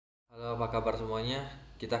Halo, apa kabar semuanya?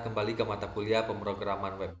 Kita kembali ke mata kuliah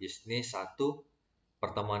pemrograman web bisnis 1,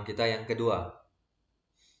 pertemuan kita yang kedua.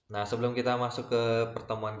 Nah, sebelum kita masuk ke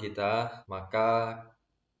pertemuan kita, maka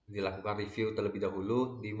dilakukan review terlebih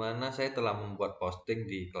dahulu, di mana saya telah membuat posting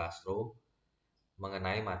di Classroom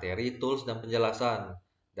mengenai materi, tools, dan penjelasan.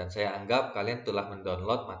 Dan saya anggap kalian telah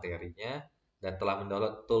mendownload materinya dan telah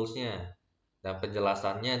mendownload toolsnya dan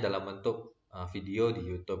penjelasannya dalam bentuk video di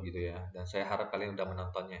YouTube gitu ya. Dan saya harap kalian sudah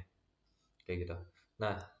menontonnya. Kayak gitu.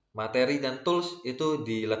 Nah, materi dan tools itu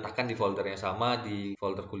diletakkan di folder yang sama, di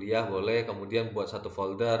folder kuliah boleh, kemudian buat satu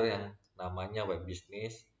folder yang namanya web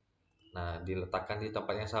bisnis. Nah, diletakkan di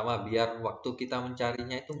tempat yang sama biar waktu kita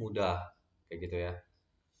mencarinya itu mudah, kayak gitu ya.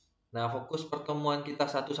 Nah, fokus pertemuan kita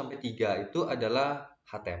 1 sampai 3 itu adalah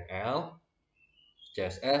HTML,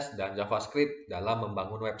 CSS, dan JavaScript dalam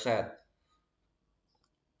membangun website.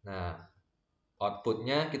 Nah,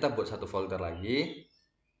 outputnya kita buat satu folder lagi,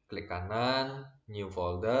 klik kanan, new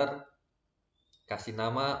folder, kasih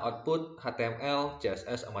nama output HTML,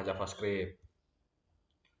 CSS, sama JavaScript.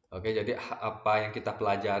 Oke, jadi apa yang kita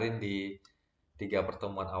pelajarin di 3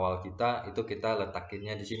 pertemuan awal kita itu kita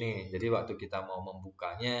letakinnya di sini. Jadi waktu kita mau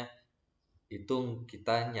membukanya itu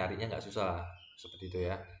kita nyarinya nggak susah seperti itu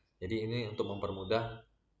ya. Jadi ini untuk mempermudah.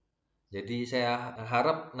 Jadi saya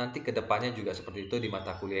harap nanti kedepannya juga seperti itu di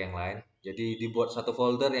mata kuliah yang lain. Jadi dibuat satu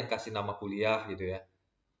folder yang kasih nama kuliah gitu ya.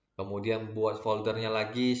 Kemudian buat foldernya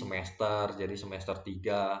lagi semester, jadi semester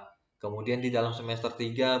 3. Kemudian di dalam semester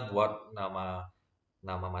 3 buat nama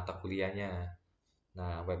mata kuliahnya.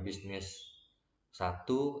 Nah, web bisnis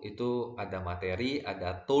 1 itu ada materi,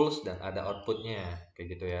 ada tools, dan ada outputnya. Kayak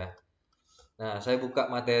gitu ya. Nah, saya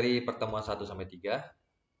buka materi pertemuan 1 sampai 3.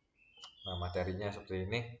 Nah, materinya seperti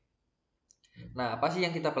ini. Nah, apa sih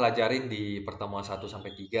yang kita pelajarin di pertemuan 1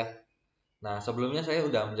 sampai 3? Nah, sebelumnya saya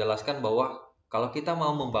udah menjelaskan bahwa kalau kita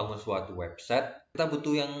mau membangun suatu website, kita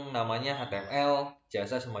butuh yang namanya HTML,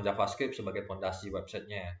 CSS, sama JavaScript sebagai fondasi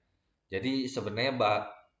websitenya. Jadi sebenarnya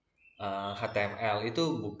HTML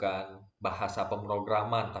itu bukan bahasa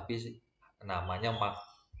pemrograman, tapi namanya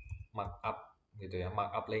markup gitu ya,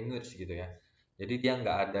 markup language gitu ya. Jadi dia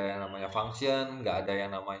nggak ada yang namanya function, nggak ada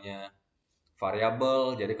yang namanya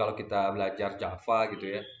variable. Jadi kalau kita belajar Java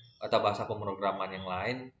gitu ya, atau bahasa pemrograman yang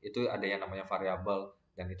lain, itu ada yang namanya variable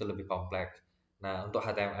dan itu lebih kompleks. Nah, untuk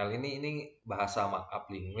HTML ini bahasa markup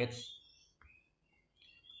language,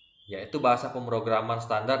 yaitu bahasa pemrograman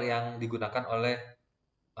standar yang digunakan oleh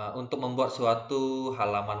untuk membuat suatu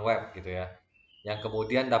halaman web gitu ya, yang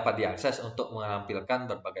kemudian dapat diakses untuk menampilkan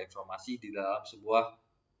berbagai informasi di dalam sebuah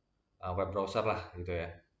web browser lah gitu ya.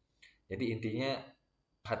 Jadi intinya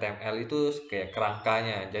HTML itu kayak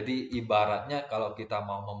kerangkanya. Jadi ibaratnya kalau kita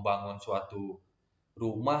mau membangun suatu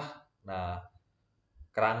rumah, nah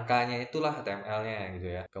kerangkanya itulah HTML-nya gitu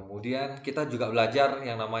ya. Kemudian kita juga belajar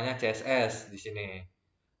yang namanya CSS di sini.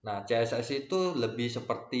 Nah, CSS itu lebih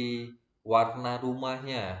seperti warna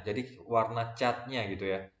rumahnya, jadi warna catnya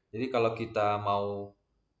gitu ya. Jadi kalau kita mau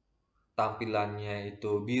tampilannya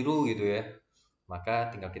itu biru gitu ya,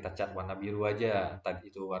 maka tinggal kita cat warna biru aja, entah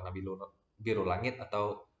itu warna biru biru langit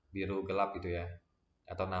atau biru gelap gitu ya,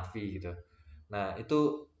 atau navy gitu. Nah,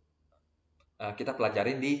 itu kita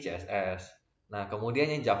pelajarin di CSS. Nah, kemudian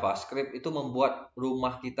yang JavaScript itu membuat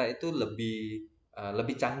rumah kita itu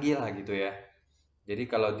lebih canggih lah gitu ya. Jadi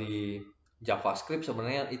kalau di JavaScript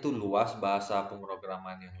sebenarnya itu luas, bahasa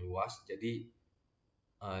pemrograman yang luas. Jadi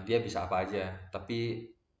dia bisa apa aja. Tapi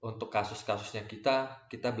untuk kasus-kasusnya kita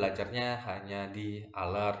belajarnya hanya di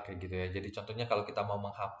alert kayak gitu ya. Jadi contohnya kalau kita mau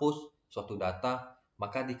menghapus suatu data,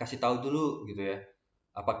 maka dikasih tahu dulu gitu ya.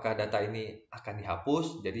 Apakah data ini akan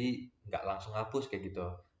dihapus, jadi nggak langsung hapus kayak gitu.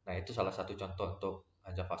 Nah, itu salah satu contoh untuk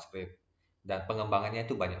JavaScript. Dan pengembangannya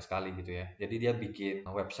itu banyak sekali gitu ya. Jadi dia bikin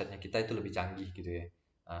websitenya kita itu lebih canggih gitu ya.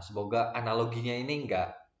 Nah, semoga analoginya ini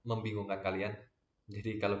nggak membingungkan kalian.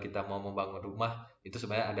 Jadi kalau kita mau membangun rumah, itu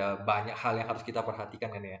sebenarnya ada banyak hal yang harus kita perhatikan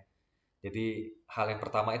kan ya. Jadi hal yang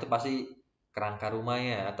pertama itu pasti kerangka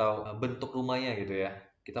rumahnya atau bentuk rumahnya gitu ya.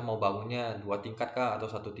 Kita mau bangunnya 2 tingkat kah atau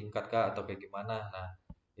 1 tingkat kah atau kayak gimana. Nah,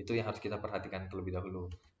 itu yang harus kita perhatikan terlebih dahulu.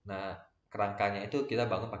 Nah, kerangkanya itu kita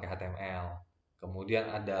bangun pakai HTML. Kemudian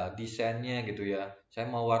ada desainnya gitu ya. Saya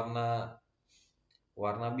mau warna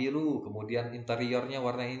warna biru, kemudian interiornya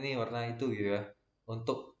warna ini, warna itu gitu ya.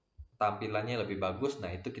 Untuk tampilannya lebih bagus, nah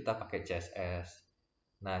itu kita pakai CSS.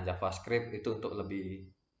 Nah, JavaScript itu untuk lebih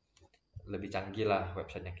lebih canggih lah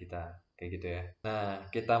websitenya kita, kayak gitu ya. Nah,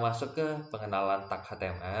 kita masuk ke pengenalan tag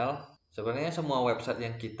HTML. Sebenarnya semua website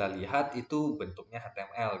yang kita lihat itu bentuknya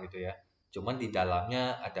HTML gitu ya. Cuman di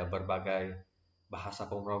dalamnya ada berbagai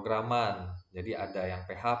bahasa pemrograman. Jadi ada yang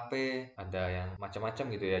PHP, ada yang macam-macam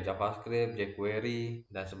gitu ya, JavaScript,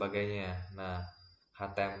 jQuery, dan sebagainya. Nah,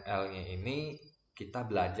 HTML-nya ini kita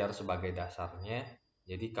belajar sebagai dasarnya.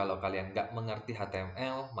 Jadi kalau kalian nggak mengerti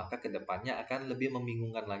HTML, maka kedepannya akan lebih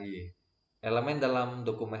membingungkan lagi. Elemen dalam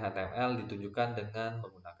dokumen HTML ditunjukkan dengan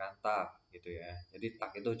menggunakan tag gitu ya. Jadi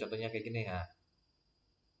tag itu contohnya kayak gini ya.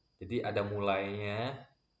 Jadi ada mulainya,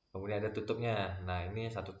 kemudian ada tutupnya. Nah,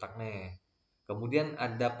 ini satu tag nih. Kemudian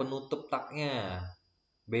ada penutup tagnya.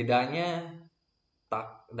 Bedanya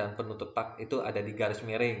tag dan penutup tag itu ada di garis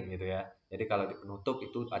miring gitu ya. Jadi kalau di penutup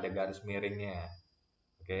itu ada garis miringnya.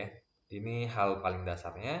 Oke. Ini hal paling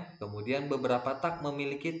dasarnya. Kemudian beberapa tag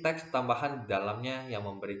memiliki teks tambahan di dalamnya yang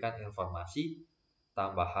memberikan informasi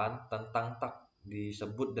tambahan tentang tag,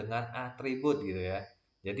 disebut dengan atribut gitu ya.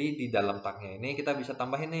 Jadi di dalam tagnya ini kita bisa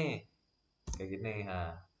tambahin nih kayak gini.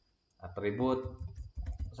 Nah, atribut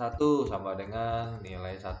 1 sama dengan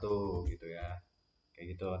nilai 1 gitu ya.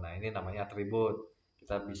 Kayak gitu. Nah, ini namanya atribut.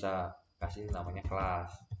 Kita bisa kasih namanya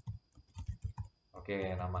kelas.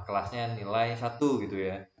 Oke, nama kelasnya nilai 1 gitu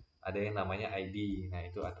ya. Ada yang namanya ID. Nah,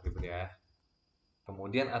 itu atribut ya.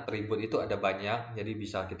 Kemudian atribut itu ada banyak, jadi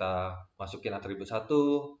bisa kita masukin atribut 1,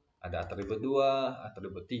 ada atribut 2,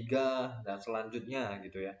 atribut 3, dan selanjutnya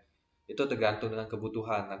gitu ya. Itu tergantung dengan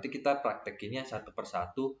kebutuhan. Nanti kita praktekinnya satu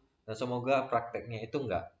persatu, dan semoga prakteknya itu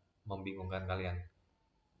enggak membingungkan kalian.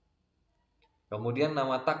 Kemudian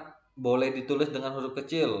nama tag boleh ditulis dengan huruf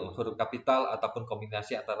kecil, huruf kapital, ataupun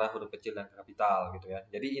kombinasi antara huruf kecil dan kapital gitu ya.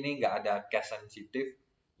 Jadi ini nggak ada case sensitif,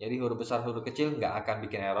 jadi huruf besar huruf kecil nggak akan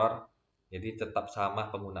bikin error, jadi tetap sama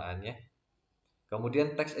penggunaannya.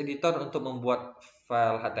 Kemudian text editor untuk membuat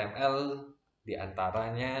file HTML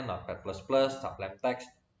diantaranya Notepad++, Sublime Text,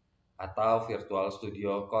 atau Visual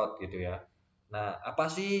Studio Code gitu ya. Nah, apa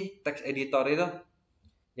sih text editor itu?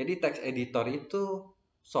 Jadi text editor itu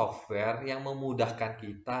software yang memudahkan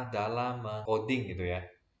kita dalam coding gitu ya.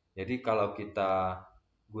 Jadi kalau kita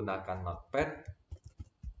gunakan Notepad,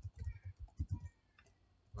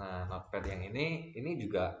 nah Notepad yang ini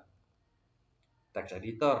juga text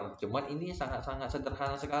editor, cuman ini sangat-sangat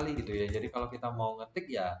sederhana sekali gitu ya. Jadi kalau kita mau ngetik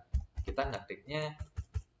ya kita ngetiknya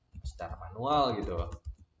secara manual gitu.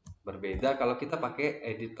 Berbeda kalau kita pakai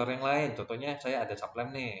editor yang lain. Contohnya saya ada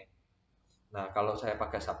Sublime nih. Nah, kalau saya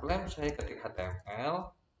pakai Sublime, saya ketik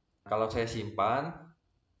HTML. Kalau saya simpan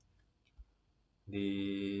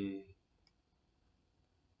di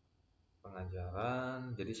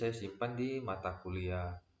pengajaran, jadi saya simpan di mata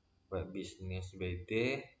kuliah Web Bisnis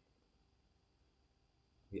BD,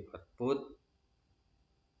 di output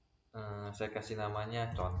saya kasih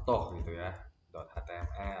namanya contoh gitu ya,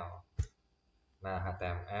 .html. Nah,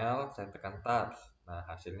 HTML saya tekan tab. Nah,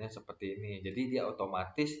 hasilnya seperti ini. Jadi dia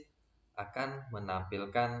otomatis akan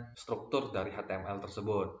menampilkan struktur dari HTML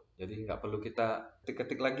tersebut. Jadi nggak perlu kita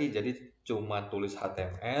ketik-ketik lagi. Jadi cuma tulis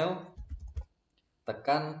HTML,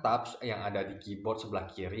 tekan tabs yang ada di keyboard sebelah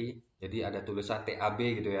kiri. Jadi ada tulisan tab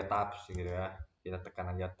gitu ya, tabs gitu ya. Kita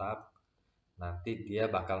tekan aja tab. Nanti dia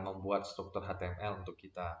bakal membuat struktur HTML untuk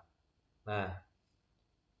kita. Nah,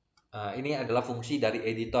 ini adalah fungsi dari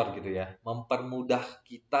editor gitu ya, mempermudah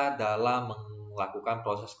kita dalam melakukan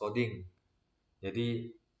proses coding.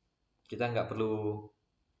 Jadi kita nggak perlu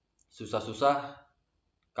susah-susah.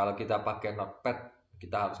 Kalau kita pakai Notepad,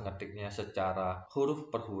 kita harus ngetiknya secara huruf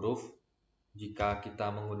per huruf. Jika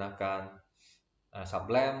kita menggunakan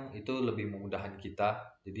Sublime, itu lebih memudahkan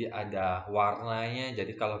kita. Jadi ada warnanya,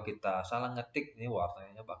 jadi kalau kita salah ngetik, ini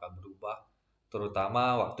warnanya bakal berubah.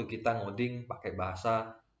 Terutama waktu kita ngoding pakai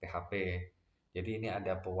bahasa PHP. Jadi ini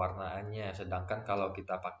ada pewarnaannya. Sedangkan kalau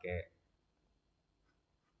kita pakai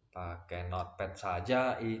Notepad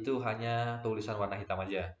saja, itu hanya tulisan warna hitam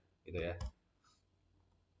aja, gitu ya.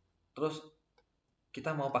 Terus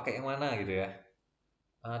kita mau pakai yang mana gitu ya?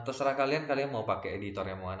 Terserah kalian mau pakai editor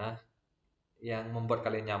yang mana, yang membuat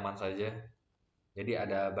kalian nyaman saja. Jadi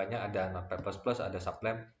ada banyak, ada Notepad++, ada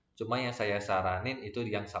Sublime. Cuma yang saya saranin itu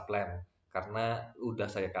yang Sublime, karena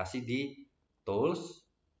udah saya kasih di tools.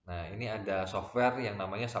 Nah, ini ada software yang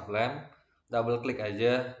namanya Sublime. Double klik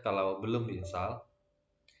aja kalau belum diinstal.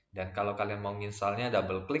 Dan kalau kalian mau nginstalnya,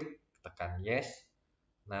 double klik, tekan yes.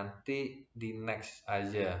 Nanti di next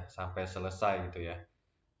aja sampai selesai gitu ya.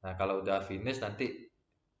 Nah, kalau udah finish nanti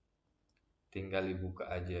tinggal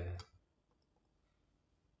dibuka aja.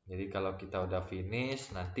 Jadi kalau kita udah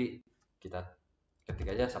finish, nanti kita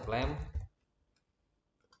ketik aja Sublime.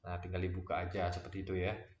 Nah, tinggal dibuka aja seperti itu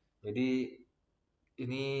ya. Jadi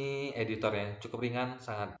ini editor yang cukup ringan,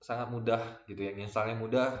 sangat mudah gitu ya. Installnya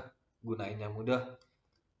mudah, gunainnya mudah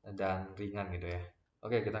dan ringan gitu ya.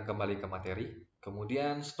 Oke, kita kembali ke materi.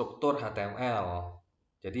 Kemudian struktur HTML.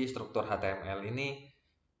 Jadi struktur HTML ini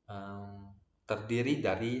terdiri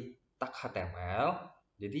dari tag HTML.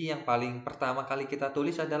 Jadi yang paling pertama kali kita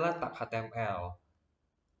tulis adalah tag HTML.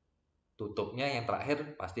 Tutupnya yang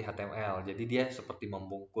terakhir pasti HTML. Jadi dia seperti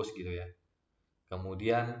membungkus gitu ya.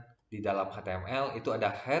 Kemudian di dalam HTML itu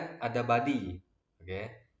ada head, ada body. Oke,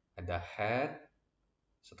 ada head.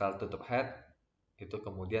 Setelah tutup head itu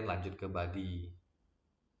kemudian lanjut ke body.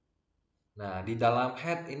 Nah, di dalam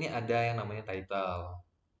head ini ada yang namanya title.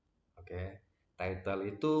 Oke. Title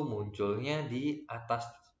itu munculnya di atas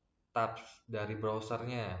tab dari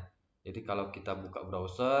browsernya. Jadi kalau kita buka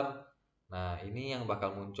browser, nah ini yang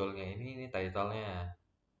bakal munculnya ini title-nya.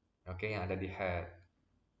 Oke, yang ada di head.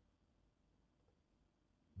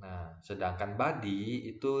 Nah, sedangkan body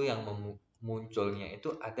itu yang munculnya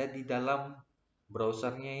itu ada di dalam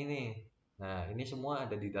browsernya ini. Nah, ini semua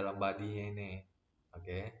ada di dalam body-nya ini.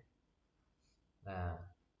 Oke. Nah,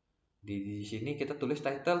 di sini kita tulis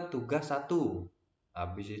title tugas 1.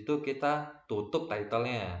 Habis itu kita tutup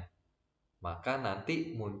title-nya. Maka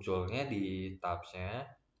nanti munculnya di tabsnya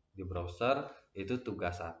di browser itu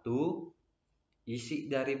tugas 1. Isi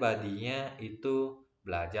dari body-nya itu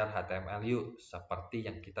belajar HTML yuk, seperti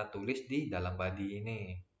yang kita tulis di dalam body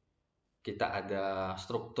ini. Kita ada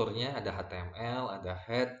strukturnya, ada HTML, ada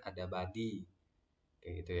head, ada body.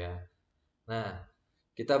 Kayak gitu ya. Nah,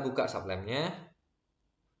 kita buka sublamnya.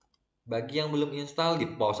 Bagi yang belum install, di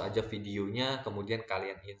pause aja videonya, kemudian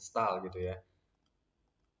kalian install gitu ya.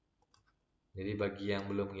 Jadi bagi yang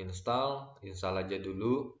belum install aja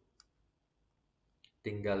dulu.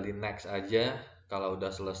 Tinggal di next aja. Kalau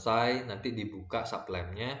udah selesai, nanti dibuka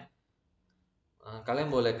sublamnya.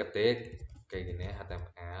 Kalian boleh ketik kayak gini ya,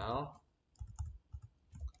 HTML.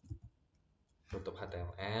 Tutup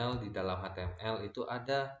HTML. Di dalam HTML itu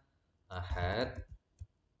ada head.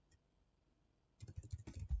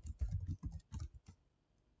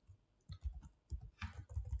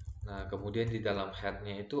 Nah, kemudian di dalam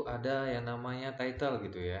headnya itu ada yang namanya title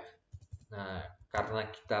gitu ya. Nah, karena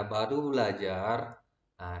kita baru belajar,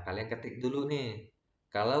 nah kalian ketik dulu nih.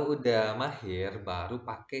 Kalau udah mahir, baru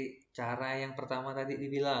pakai cara yang pertama tadi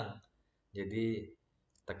dibilang. Jadi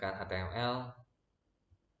tekan HTML,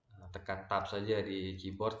 tekan tab saja di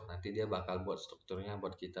keyboard, nanti dia bakal buat strukturnya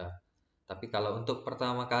buat kita. Tapi kalau untuk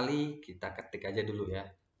pertama kali, kita ketik aja dulu ya.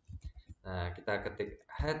 Nah, kita ketik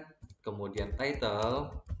head, kemudian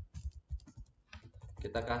title.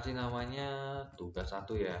 Kita kasih namanya tugas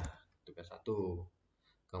 1 ya, tugas 1.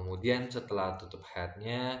 Kemudian setelah tutup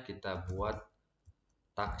headnya, kita buat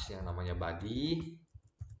tags yang namanya body.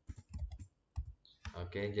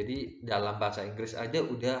 Oke, jadi dalam bahasa Inggris aja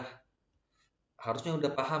harusnya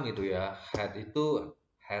udah paham gitu ya. Head itu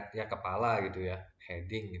head ya kepala gitu ya,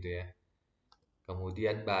 heading gitu ya.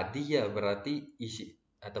 Kemudian body ya berarti isi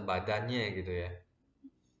atau badannya gitu ya.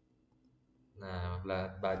 Nah,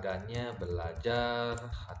 badannya belajar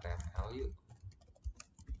HTML yuk.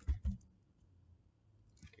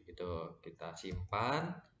 Kayak gitu, kita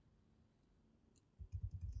simpan.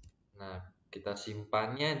 Nah, kita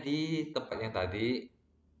simpannya di tempat yang tadi,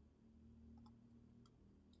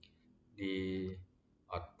 di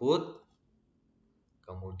output.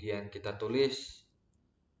 Kemudian kita tulis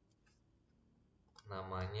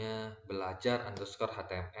namanya belajar underscore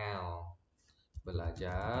HTML.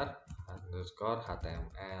 Belajar underscore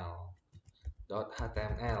HTML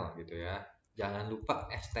 .html gitu ya. Jangan lupa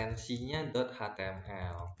ekstensinya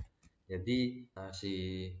 .html. Jadi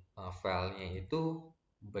si filenya itu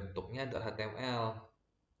bentuknya .html.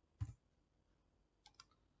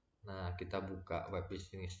 Nah, kita buka web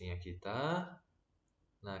bisnisnya kita.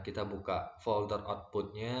 Nah, kita buka folder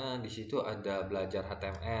outputnya. Di situ ada belajar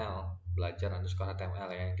HTML, belajar underscore HTML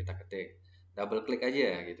yang kita ketik. Double klik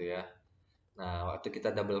aja gitu ya. Nah, waktu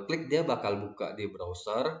kita double klik, dia bakal buka di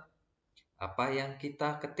browser apa yang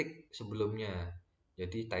kita ketik sebelumnya.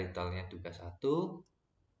 Jadi title-nya tugas 1,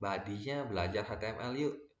 body-nya belajar HTML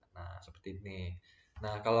yuk. Nah, seperti ini.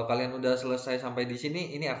 Nah, kalau kalian udah selesai sampai di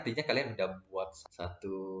sini, ini artinya kalian udah buat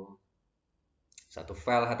satu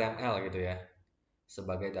file HTML gitu ya,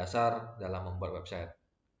 sebagai dasar dalam membuat website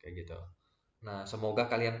kayak gitu. Nah, semoga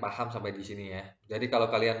kalian paham sampai di sini ya. Jadi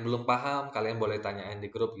kalau kalian belum paham, kalian boleh tanyain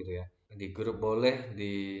di grup gitu ya. Di grup boleh,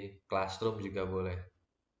 di classroom juga boleh.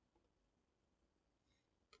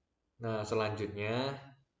 Nah, selanjutnya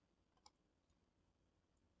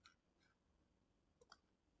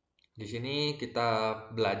di sini kita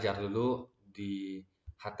belajar dulu. Di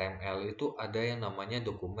HTML itu ada yang namanya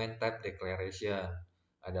dokumen type declaration.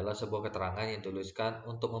 Adalah sebuah keterangan yang dituliskan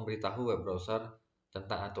untuk memberitahu web browser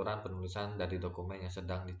tentang aturan penulisan dari dokumen yang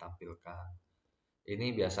sedang ditampilkan.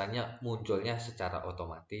 Ini biasanya munculnya secara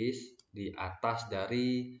otomatis di atas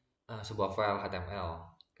dari sebuah file HTML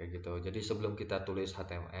kayak gitu. Jadi sebelum kita tulis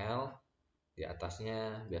HTML, di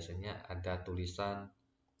atasnya biasanya ada tulisan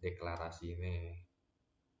deklarasi ini.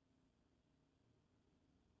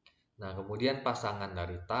 Nah, kemudian pasangan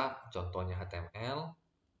dari tag, contohnya HTML,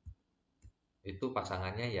 itu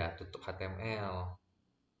pasangannya ya tutup HTML.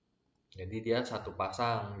 Jadi dia satu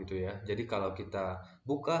pasang gitu ya. Jadi kalau kita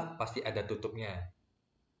buka pasti ada tutupnya.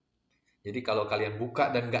 Jadi kalau kalian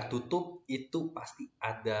buka dan nggak tutup, itu pasti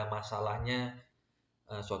ada masalahnya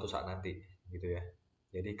suatu saat nanti gitu ya.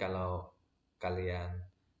 Jadi kalau kalian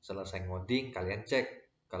selesai ngoding, kalian cek.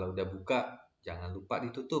 Kalau udah buka, jangan lupa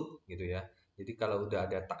ditutup gitu ya. Jadi kalau udah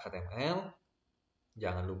ada tag HTML,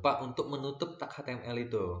 jangan lupa untuk menutup tag HTML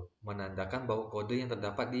itu, menandakan bahwa kode yang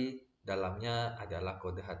terdapat di dalamnya adalah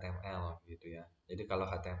kode HTML gitu ya. Jadi kalau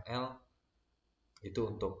HTML itu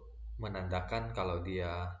untuk menandakan kalau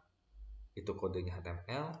dia itu kodenya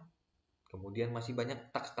HTML. Kemudian masih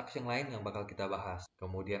banyak tags-tags yang lain yang bakal kita bahas.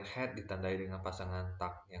 Kemudian head ditandai dengan pasangan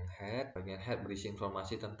tag yang head. Bagian head berisi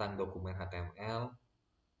informasi tentang dokumen HTML,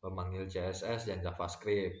 pemanggil CSS dan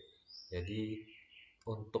JavaScript. Jadi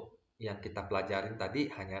untuk yang kita pelajarin tadi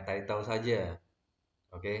hanya title saja.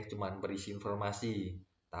 Oke, cuman berisi informasi.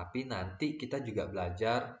 Tapi nanti kita juga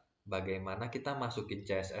belajar bagaimana kita masukin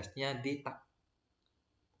CSS-nya di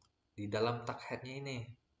dalam tag head-nya ini.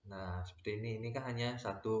 Nah, seperti ini. Ini kan hanya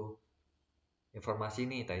satu informasi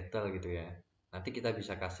nih, title gitu ya. Nanti kita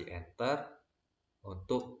bisa kasih enter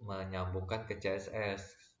untuk menyambungkan ke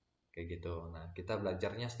CSS kayak gitu. Nah, kita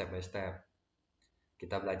belajarnya step by step.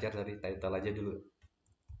 Kita belajar dari title aja dulu.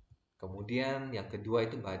 Kemudian yang kedua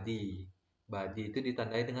itu body. Body itu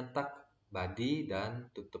ditandai dengan tag body dan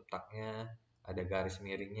tutup tagnya ada garis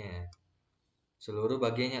miringnya. Seluruh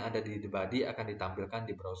bagian yang ada di body akan ditampilkan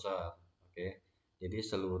di browser. Oke. Jadi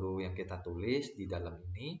seluruh yang kita tulis di dalam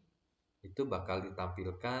ini itu bakal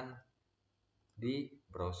ditampilkan di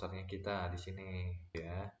browsernya kita di sini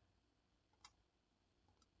ya.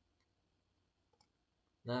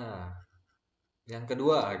 Nah, yang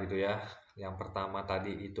kedua gitu ya. Yang pertama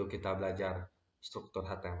tadi itu kita belajar struktur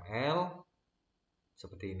HTML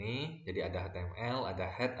seperti ini. Jadi ada HTML, ada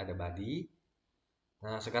head, ada body.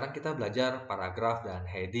 Nah, sekarang kita belajar paragraf dan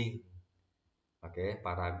heading. Oke,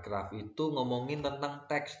 paragraf itu ngomongin tentang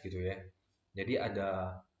teks gitu ya. Jadi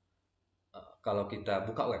ada kalau kita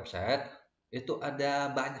buka website itu ada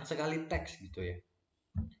banyak sekali teks gitu ya.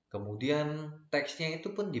 Kemudian teksnya itu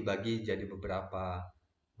pun dibagi jadi beberapa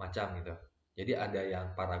macam gitu. Jadi ada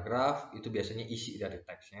yang paragraf itu biasanya isi dari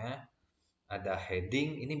teksnya. Ada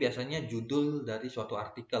heading ini biasanya judul dari suatu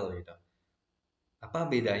artikel gitu. Apa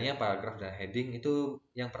bedanya paragraf dan heading itu?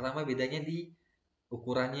 Yang pertama bedanya di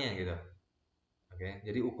ukurannya gitu. Oke,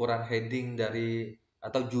 jadi ukuran heading dari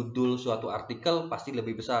atau judul suatu artikel pasti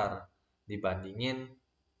lebih besar dibandingin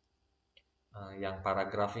yang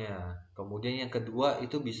paragrafnya. Kemudian yang kedua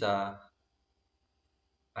itu bisa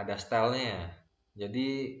ada stylenya.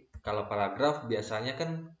 Jadi kalau paragraf biasanya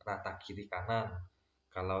kan rata kiri kanan.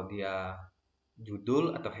 Kalau dia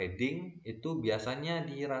judul atau heading itu biasanya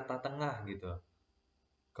di rata tengah gitu.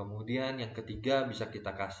 Kemudian yang ketiga bisa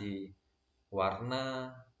kita kasih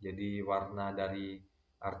warna. Jadi warna dari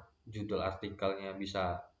judul artikelnya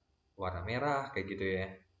bisa warna merah kayak gitu ya.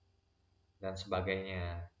 Dan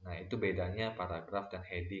sebagainya. Nah, itu bedanya paragraf dan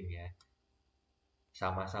heading ya.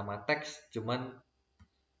 Sama-sama teks, cuman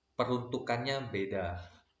peruntukannya beda.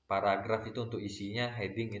 Paragraf itu untuk isinya,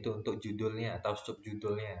 heading itu untuk judulnya atau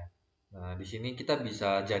subjudulnya. Nah, di sini kita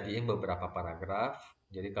bisa jadiin beberapa paragraf.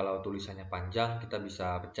 Jadi kalau tulisannya panjang, kita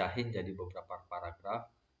bisa pecahin jadi beberapa paragraf.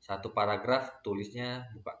 Satu paragraf tulisnya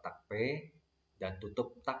buka tag P dan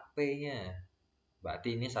tutup tag P-nya.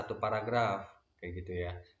 Berarti ini satu paragraf, kayak gitu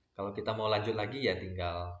ya. Kalau kita mau lanjut lagi ya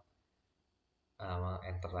tinggal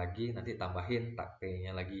enter lagi, nanti tambahin tag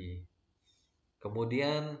P-nya lagi.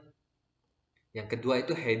 Kemudian yang kedua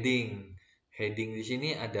itu heading. Heading di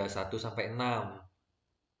sini ada 1 sampai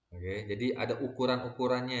 6. Oke, jadi ada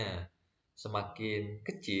ukuran-ukurannya. Semakin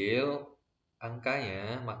kecil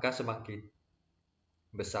angkanya, maka semakin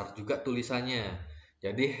besar juga tulisannya.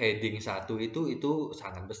 Jadi heading 1 itu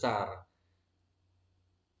sangat besar.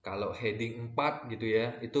 Kalau heading 4 gitu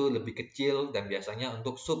ya, itu lebih kecil dan biasanya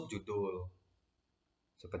untuk subjudul.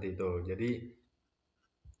 Seperti itu. Jadi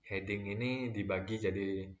heading ini dibagi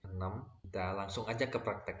jadi 6. Kita langsung aja ke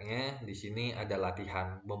prakteknya. Di sini ada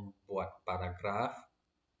latihan membuat paragraf.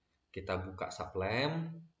 Kita buka sublime.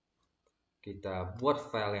 Kita buat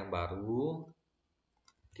file yang baru.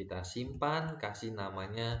 Kita simpan, kasih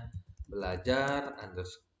namanya belajar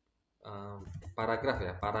paragraf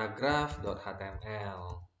ya, paragraf.html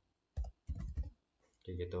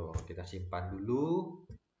kayak gitu. Kita simpan dulu.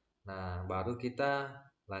 Nah, baru kita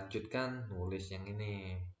lanjutkan nulis yang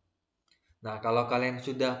ini. Nah, kalau kalian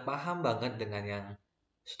sudah paham banget dengan yang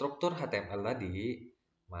struktur HTML tadi,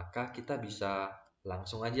 maka kita bisa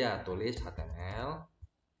langsung aja tulis HTML,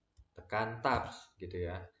 tekan tabs gitu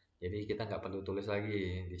ya. Jadi kita nggak perlu tulis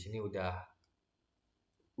lagi. Di sini udah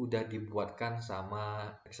dibuatkan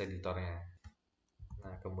sama text editornya.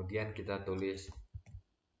 Nah, kemudian kita tulis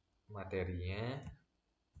materinya,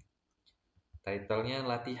 title-nya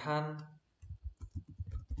latihan,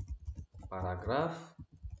 paragraf,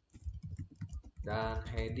 dan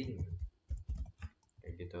heading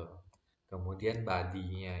kayak gitu. Kemudian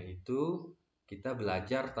body-nya itu kita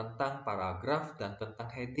belajar tentang paragraf dan tentang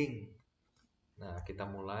heading. Nah, kita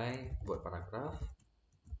mulai buat paragraf.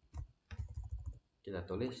 Kita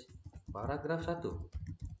tulis paragraf 1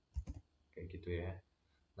 kayak gitu ya.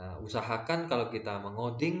 Nah, usahakan kalau kita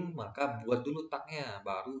mengoding maka buat dulu tagnya,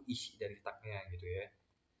 baru isi dari tagnya gitu ya.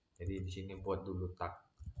 Jadi di sini buat dulu tag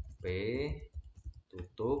P,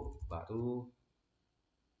 tutup, baru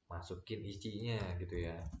masukin isinya gitu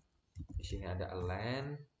ya. Di sini ada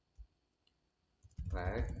align,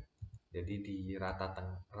 right. Jadi di rata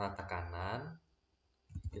kanan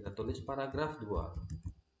kita tulis paragraf 2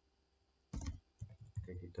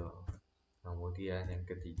 kayak gitu. Kemudian yang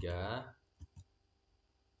ketiga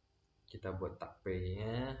kita buat tag P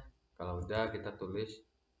nya, kalau udah kita tulis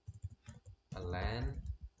align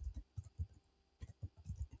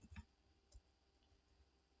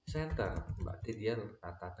center, berarti dia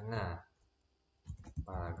rata tengah.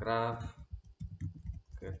 Paragraf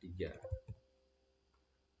ketiga.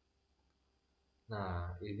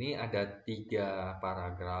 Nah, ini ada 3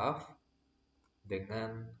 paragraf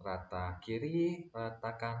dengan rata kiri,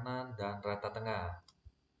 rata kanan, dan rata tengah.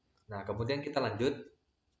 Nah, kemudian kita lanjut,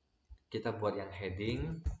 kita buat yang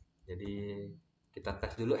heading. Jadi kita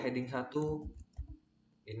tes dulu heading 1.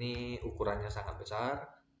 Ini ukurannya sangat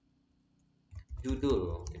besar.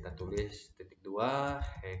 Judul kita tulis .2,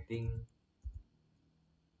 heading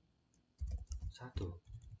 1.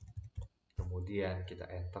 Kemudian kita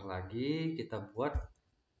enter lagi, kita buat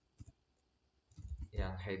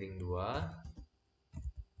yang heading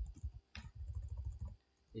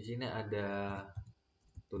 2. Di sini ada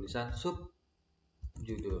tulisan sub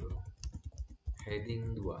judul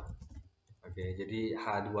heading 2. Oke, jadi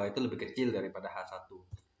H2 itu lebih kecil daripada H1.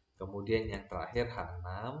 Kemudian yang terakhir H6.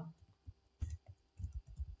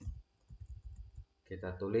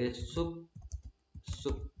 Kita tulis sub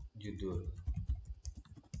judul.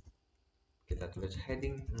 Kita tulis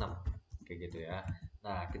heading 6 kayak gitu ya.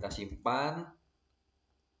 Nah, kita simpan.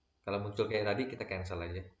 Kalau muncul kayak tadi kita cancel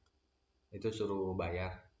aja. Itu suruh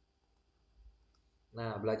bayar.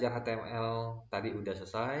 Nah, belajar HTML tadi udah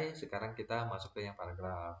selesai. Sekarang kita masuk ke yang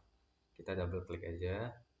paragraf. Kita double klik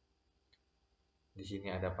aja. Di sini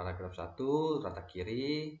ada paragraf 1, rata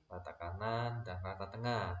kiri, rata kanan, dan rata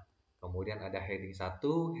tengah. Kemudian ada heading 1,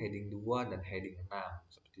 heading 2, dan heading 6.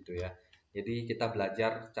 Seperti itu ya. Jadi kita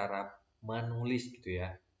belajar cara menulis gitu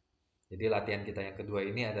ya. Jadi latihan kita yang kedua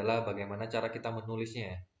ini adalah bagaimana cara kita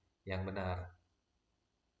menulisnya yang benar.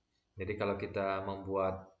 Jadi kalau kita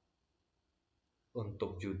membuat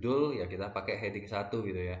untuk judul ya kita pakai heading 1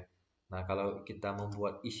 gitu ya. Nah, kalau kita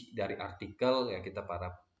membuat isi dari artikel ya kita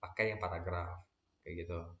pakai yang paragraf kayak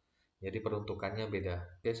gitu. Jadi peruntukannya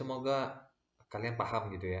beda. Oke, semoga kalian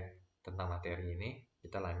paham gitu ya tentang materi ini.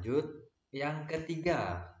 Kita lanjut. Yang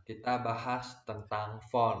ketiga, kita bahas tentang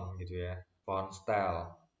font gitu ya. Font style.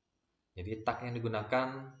 Jadi tag yang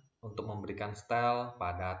digunakan untuk memberikan style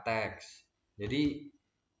pada teks. Jadi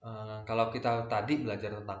kalau kita tadi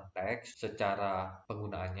belajar tentang teks secara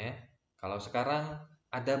penggunaannya, kalau sekarang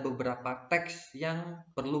ada beberapa teks yang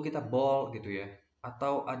perlu kita bold gitu ya,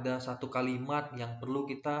 atau ada satu kalimat yang perlu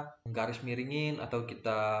kita garis miringin atau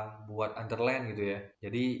kita buat underline gitu ya.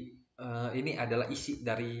 Jadi ini adalah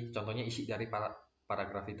contohnya isi dari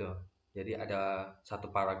paragraf itu. Jadi ada satu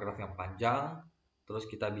paragraf yang panjang, terus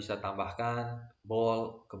kita bisa tambahkan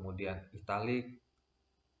bold, kemudian italic,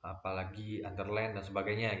 apalagi underline dan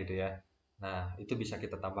sebagainya gitu ya. Nah, itu bisa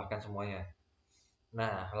kita tambahkan semuanya.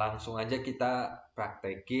 Nah, langsung aja kita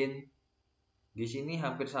praktekin. Di sini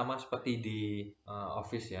hampir sama seperti di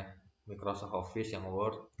Office ya, Microsoft Office yang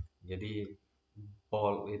Word. Jadi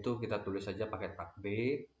bold itu kita tulis saja pakai tag B,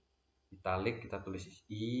 italic kita tulis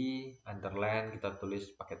I, underline kita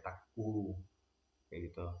tulis pakai tag U, kayak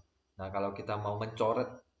gitu. Nah, kalau kita mau mencoret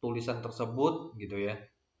tulisan tersebut gitu ya,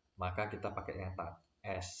 maka kita pakai yang tag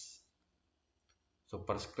S.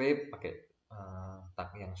 Superscript pakai tag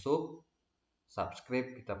yang sub,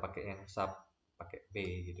 subscript kita pakai yang sub pakai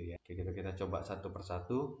B gitu ya. Oke, kita coba satu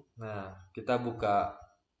persatu. Nah, kita buka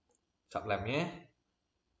sublamnya,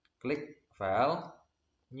 klik file,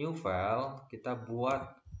 new file, kita buat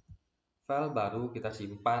file baru, kita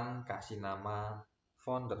simpan, kasih nama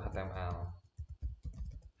font.html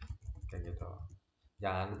kayak gitu.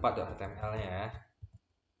 Jangan lupa .html-nya ya.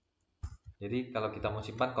 Jadi kalau kita mau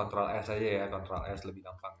simpan Ctrl S aja ya, Ctrl S lebih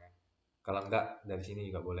gampang ya. Kalau enggak dari sini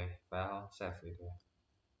juga boleh, file save gitu ya.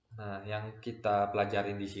 Nah, yang kita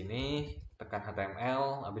pelajarin di sini, tekan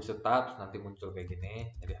HTML, habis itu tab, nanti muncul kayak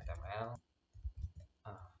gini, jadi HTML.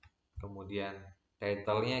 Nah, kemudian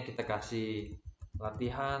title-nya kita kasih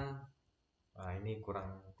latihan. Nah, ini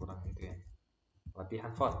kurang itu ya.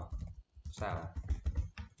 Latihan font, style.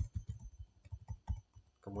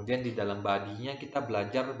 Kemudian di dalam body-nya kita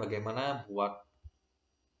belajar bagaimana buat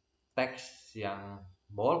teks yang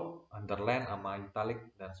bold, underline, sama italic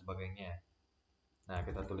dan sebagainya. Nah,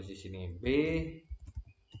 kita tulis di sini B,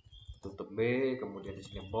 tutup B, kemudian di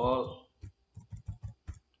sini bold,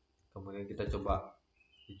 kemudian kita coba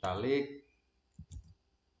italic,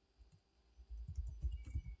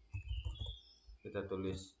 kita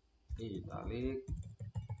tulis italic,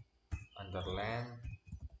 underline,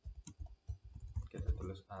 kita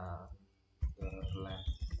tulis underline.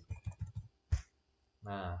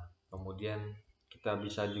 Nah, kemudian kita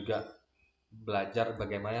bisa juga belajar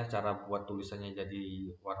bagaimana cara buat tulisannya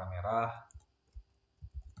jadi warna merah.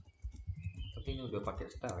 Tapi ini udah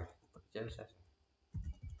pakai style ya, pakai CSS.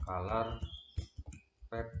 Color,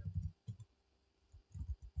 red.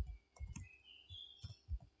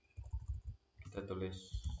 Kita tulis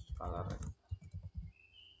color red.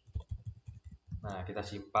 Nah, kita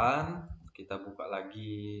simpan, kita buka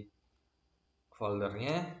lagi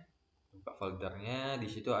foldernya. Buka foldernya,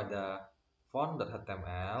 di situ ada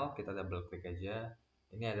font.html, kita double klik aja.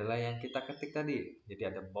 Ini adalah yang kita ketik tadi. Jadi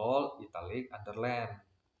ada bold, italic, underline.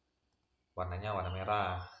 Warnanya warna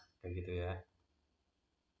merah, kayak gitu ya.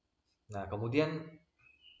 Nah, kemudian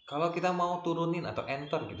kalau kita mau turunin atau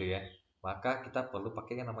enter gitu ya, maka kita perlu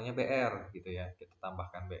pakai yang namanya BR gitu ya. Kita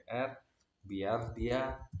tambahkan BR biar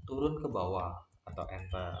dia turun ke bawah atau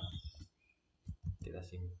enter. Kita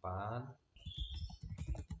simpan.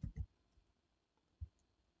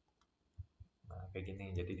 Nah, kayak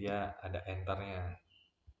gini. Jadi dia ada enternya.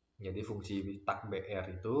 Jadi fungsi tag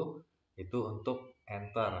BR itu untuk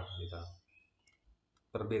enter gitu.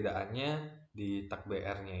 Perbedaannya di tag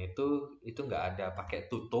BR-nya itu nggak ada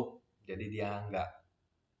pakai tutup. Jadi dia nggak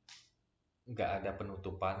ada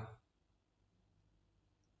penutupan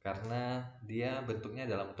karena dia bentuknya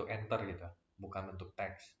dalam bentuk enter gitu, bukan bentuk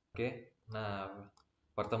teks. Oke. Nah,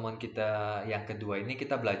 pertemuan kita yang kedua ini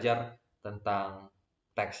kita belajar tentang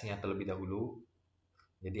teksnya terlebih dahulu.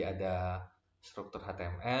 Jadi ada struktur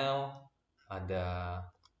HTML, ada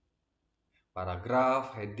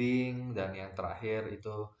paragraf, heading, dan yang terakhir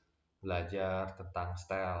itu belajar tentang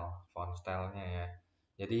style, font style-nya ya.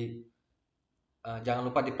 Jadi jangan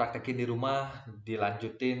lupa dipraktekin di rumah,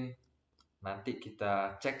 dilanjutin. Nanti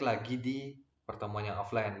kita cek lagi di pertemuan yang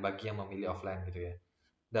offline bagi yang memilih offline gitu ya.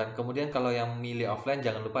 Dan kemudian kalau yang milih offline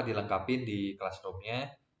jangan lupa dilengkapin di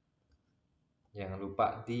classroom-nya. Jangan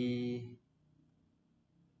lupa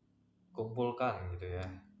dikumpulkan gitu ya.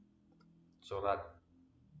 Surat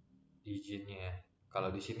izinnya. Kalau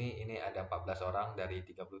di sini ini ada 14 orang dari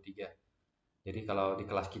 33. Jadi kalau di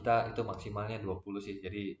kelas kita itu maksimalnya 20 sih.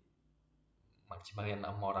 Jadi maksimalnya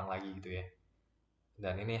 6 orang lagi gitu ya.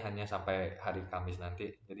 Dan ini hanya sampai hari Kamis nanti.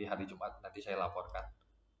 Jadi hari Jumat nanti saya laporkan.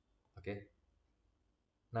 Oke.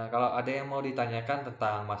 Nah, kalau ada yang mau ditanyakan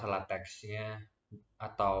tentang masalah teksnya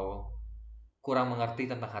atau kurang mengerti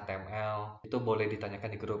tentang HTML, itu boleh ditanyakan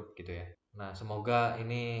di grup gitu ya. Nah, semoga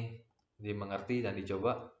ini dimengerti dan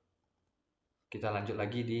dicoba. Kita lanjut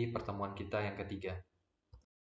lagi di pertemuan kita yang ketiga.